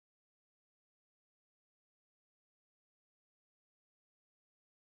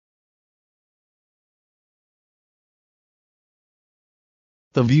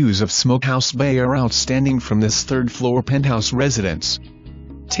The views of Smokehouse Bay are outstanding from this third-floor penthouse residence.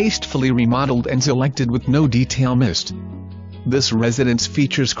 Tastefully remodeled and selected with no detail missed. This residence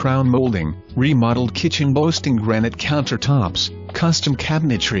features crown molding, remodeled kitchen boasting granite countertops, custom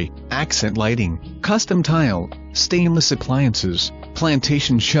cabinetry, accent lighting, custom tile, stainless appliances,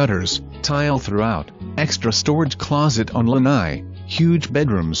 plantation shutters, tile throughout, extra storage closet on lanai, huge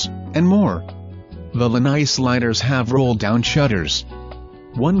bedrooms, and more. The lanai sliders have roll-down shutters.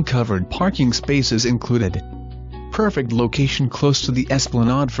 One covered parking space is included. Perfect location close to the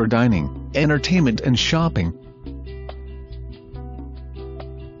Esplanade for dining, entertainment and shopping.